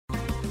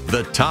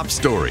The top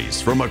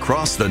stories from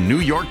across the New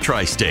York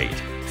tri-state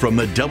from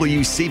the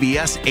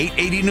WCBS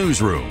 880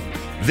 newsroom.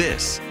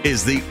 This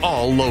is the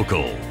All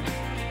Local.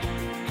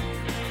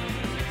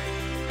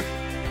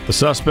 The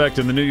suspect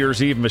in the New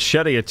Year's Eve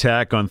machete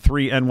attack on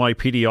 3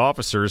 NYPD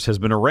officers has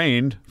been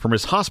arraigned from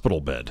his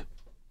hospital bed.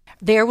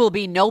 There will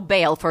be no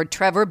bail for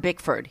Trevor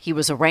Bickford. He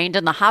was arraigned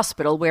in the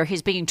hospital where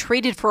he's being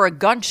treated for a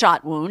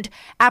gunshot wound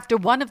after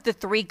one of the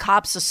 3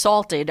 cops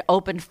assaulted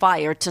opened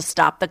fire to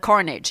stop the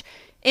carnage.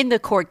 In the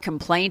court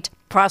complaint,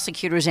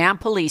 prosecutors and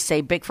police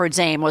say Bickford's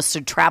aim was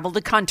to travel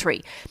the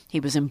country. He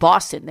was in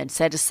Boston, then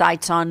set his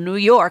sights on New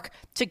York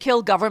to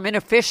kill government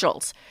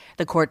officials.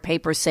 The court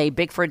papers say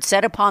Bickford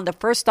set upon the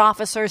first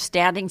officer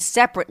standing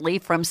separately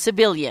from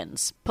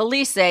civilians.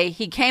 Police say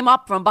he came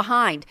up from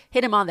behind,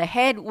 hit him on the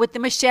head with the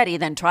machete,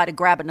 then tried to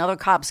grab another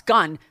cop's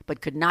gun,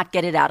 but could not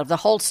get it out of the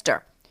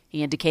holster.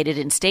 He indicated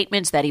in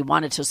statements that he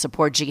wanted to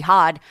support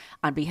jihad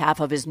on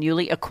behalf of his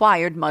newly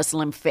acquired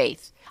Muslim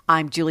faith.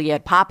 I'm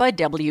Juliette Papa,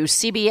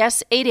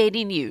 WCBS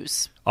 880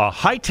 News. A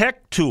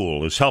high-tech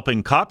tool is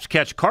helping cops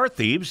catch car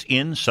thieves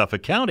in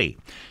Suffolk County.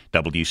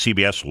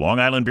 WCBS Long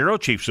Island Bureau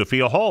Chief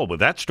Sophia Hall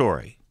with that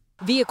story.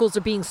 Vehicles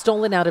are being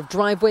stolen out of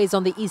driveways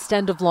on the east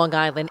end of Long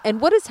Island.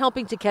 And what is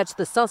helping to catch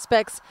the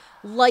suspects?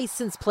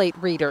 License plate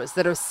readers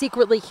that are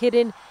secretly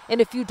hidden in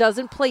a few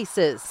dozen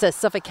places, says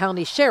Suffolk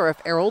County Sheriff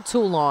Errol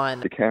Toulon.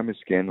 The cameras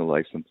scan the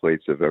license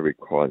plates of every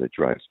car that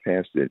drives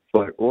past it,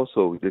 but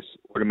also this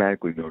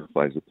automatically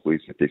notifies the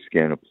police if they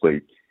scan a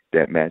plate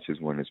that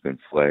matches one that's been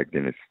flagged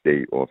in a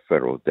state or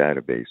federal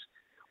database,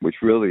 which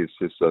really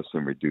assists us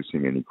in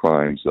reducing any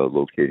crimes,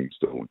 locating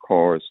stolen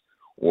cars,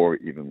 or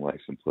even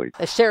license plates.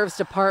 The Sheriff's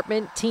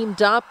Department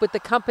teamed up with the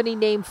company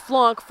named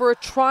Flock for a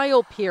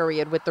trial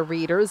period with the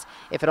readers.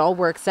 If it all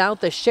works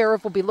out, the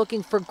sheriff will be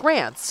looking for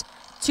grants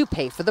to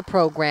pay for the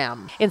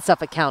program. In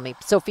Suffolk County,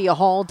 Sophia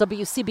Hall,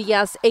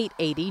 WCBS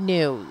 880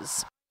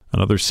 News.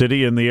 Another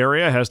city in the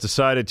area has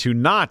decided to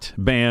not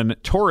ban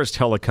tourist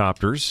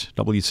helicopters.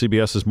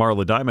 WCBS's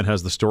Marla Diamond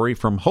has the story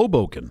from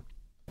Hoboken.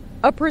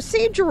 A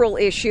procedural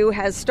issue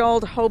has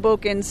stalled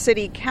Hoboken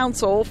City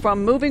Council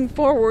from moving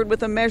forward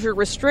with a measure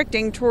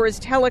restricting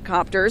tourist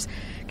helicopters.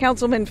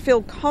 Councilman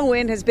Phil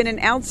Cohen has been an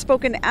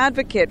outspoken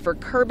advocate for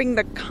curbing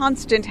the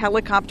constant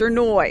helicopter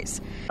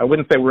noise. I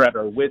wouldn't say we're at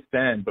our wit's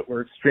end, but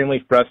we're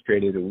extremely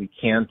frustrated that we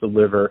can't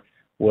deliver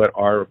what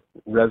our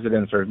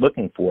residents are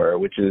looking for,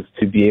 which is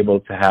to be able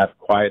to have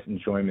quiet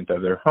enjoyment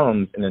of their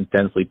homes in a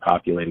densely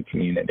populated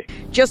community.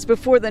 Just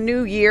before the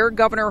new year,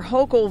 Governor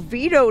Hochul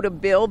vetoed a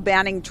bill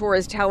banning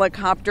tourist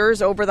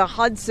helicopters over the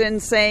Hudson,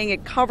 saying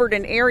it covered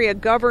an area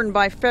governed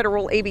by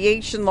federal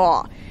aviation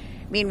law.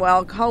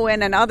 Meanwhile,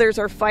 Cohen and others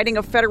are fighting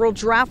a federal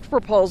draft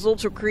proposal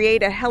to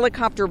create a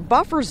helicopter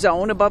buffer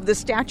zone above the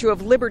Statue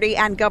of Liberty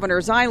and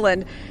Governor's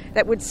Island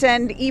that would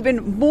send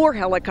even more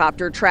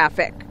helicopter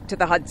traffic to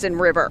the Hudson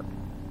River.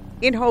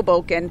 In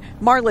Hoboken,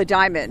 Marla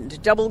Diamond,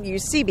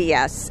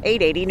 WCBS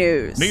 880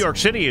 News. New York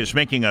City is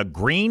making a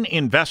green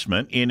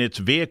investment in its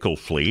vehicle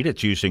fleet.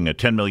 It's using a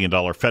 $10 million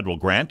federal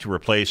grant to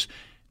replace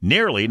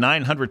nearly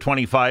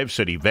 925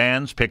 city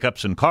vans,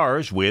 pickups, and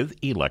cars with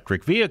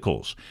electric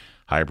vehicles.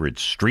 Hybrid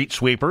street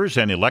sweepers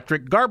and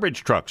electric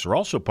garbage trucks are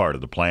also part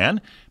of the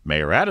plan.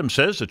 Mayor Adams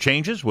says the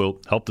changes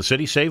will help the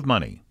city save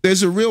money.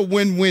 There's a real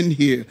win-win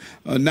here.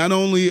 Not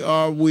only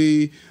are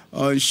we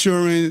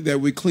ensuring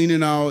that we're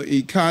cleaning our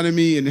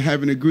economy and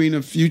having a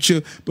greener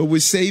future, but we're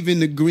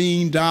saving the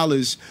green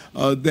dollars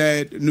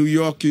that New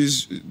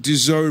Yorkers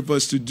deserve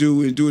us to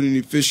do and do it in an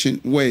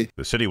efficient way.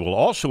 The city will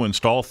also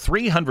install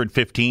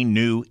 315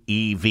 new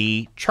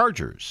EV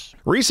chargers.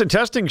 Recent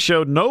testing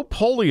showed no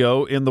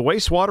polio in the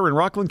wastewater in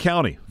Rockland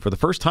County for the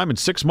first time in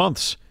 6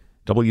 months.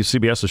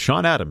 WCBS's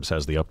Sean Adams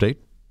has the update.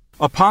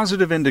 A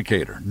positive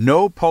indicator,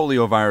 no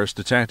poliovirus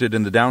detected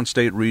in the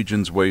downstate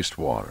region's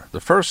wastewater.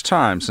 The first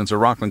time since a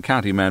Rockland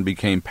County man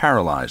became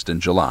paralyzed in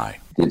July.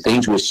 The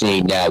things we're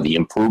seeing now, the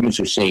improvements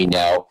we're seeing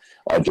now,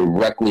 are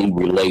directly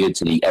related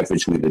to the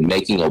efforts we've been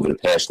making over the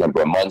past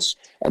number of months,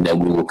 and then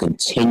we will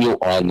continue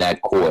on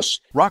that course.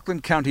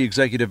 Rockland County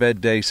Executive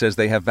Ed Day says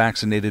they have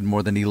vaccinated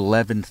more than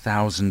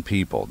 11,000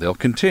 people. They'll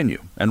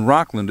continue, and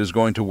Rockland is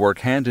going to work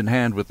hand in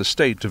hand with the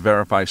state to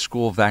verify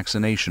school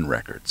vaccination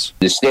records.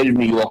 The state of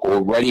New York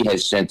already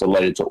has sent a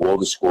letter to all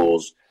the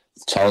schools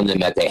telling them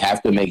that they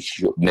have to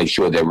make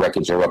sure their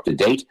records are up to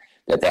date,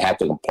 that they have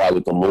to comply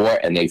with the law,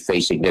 and they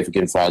face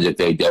significant fines if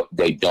they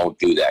don't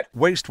do that.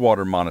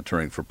 Wastewater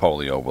monitoring for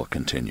polio will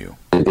continue.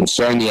 The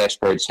concern the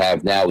experts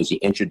have now is the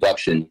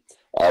introduction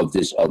of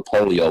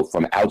polio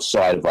from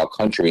outside of our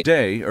country.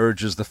 Day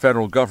urges the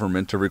federal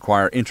government to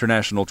require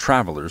international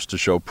travelers to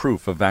show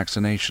proof of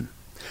vaccination.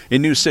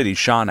 In New City,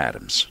 Sean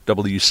Adams,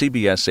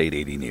 WCBS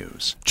 880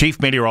 News. Chief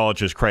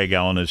Meteorologist Craig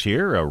Allen is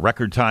here. A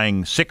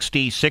record-tying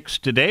 66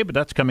 today, but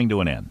that's coming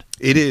to an end.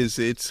 It is.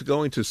 It's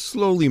going to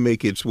slowly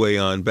make its way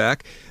on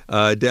back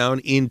down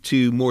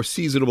into more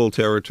seasonable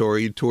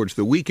territory towards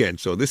the weekend.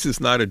 So this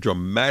is not a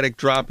dramatic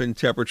drop in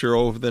temperature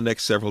over the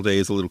next several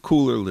days. A little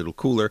cooler, a little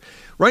cooler.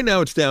 Right now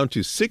it's down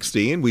to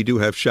 60, and we do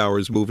have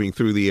showers moving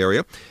through the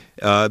area.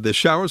 The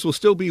showers will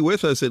still be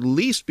with us at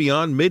least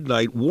beyond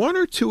midnight. One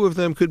or two of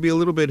them could be a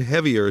little bit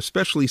heavier,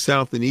 especially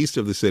south and east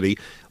of the city,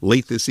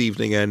 late this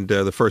evening and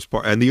the first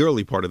part and the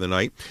early part of the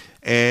night.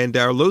 And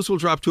our lows will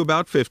drop to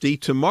about 50.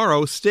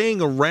 Tomorrow,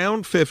 staying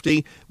around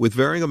 50 with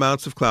varying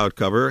amounts of cloud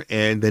cover,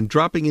 and then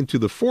dropping into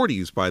the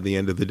 40s by the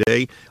end of the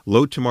day.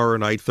 Low tomorrow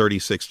night,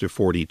 36 to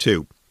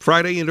 42.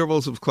 Friday,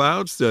 intervals of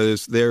clouds.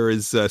 There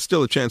is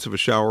still a chance of a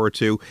shower or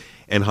two,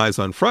 and highs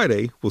on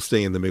Friday will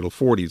stay in the middle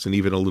 40s and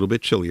even a little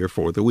bit chillier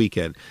for the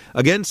weekend.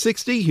 Again,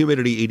 60,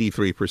 humidity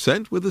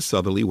 83% with a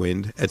southerly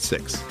wind at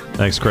 6.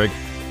 Thanks, Craig.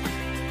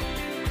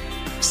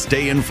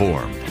 Stay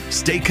informed.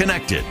 Stay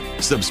connected.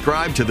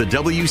 Subscribe to the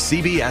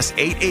WCBS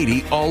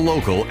 880 All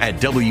Local at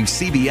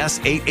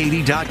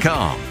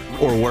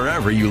WCBS880.com or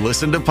wherever you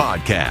listen to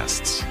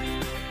podcasts.